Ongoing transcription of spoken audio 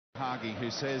Takahagi, who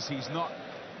says he's not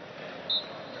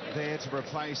there to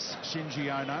replace Shinji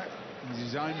Ono.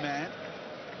 He's his own man.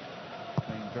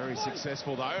 Been very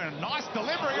successful though, and a nice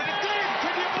delivery, and it did!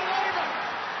 Can you believe it?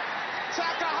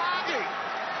 Takahagi!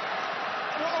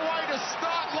 What a way to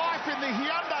start life in the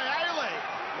Hyundai A-League.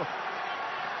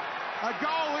 A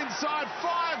goal inside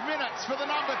 5 minutes for the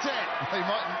number 10. He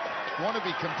mightn't want to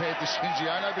be compared to Shinji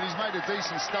Ono, but he's made a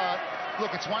decent start.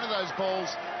 Look, it's one of those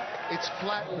balls, it's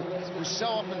flat. We so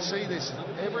often see this.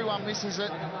 Everyone misses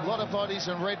it. A lot of bodies,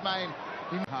 and Redmayne.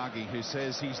 Takahagi, who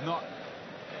says he's not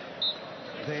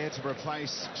there to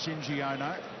replace Shinji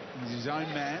Ono. He's his own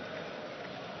man.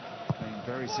 Been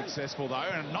very successful though,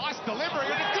 and a nice delivery,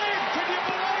 and it did! Can you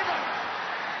believe it?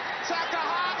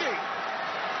 Takahagi!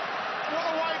 What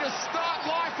a way to start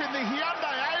life in the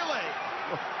Hyundai A-League.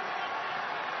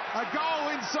 A goal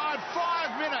inside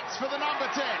 5 minutes for the number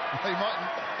 10. He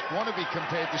mightn't want to be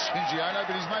compared to Shinji Ono,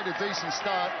 but he's made a decent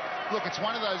start. Look, it's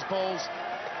one of those balls,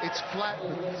 it's flat.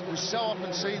 We so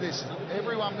often see this.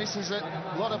 Everyone misses it.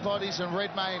 A lot of bodies, and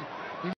Redmayne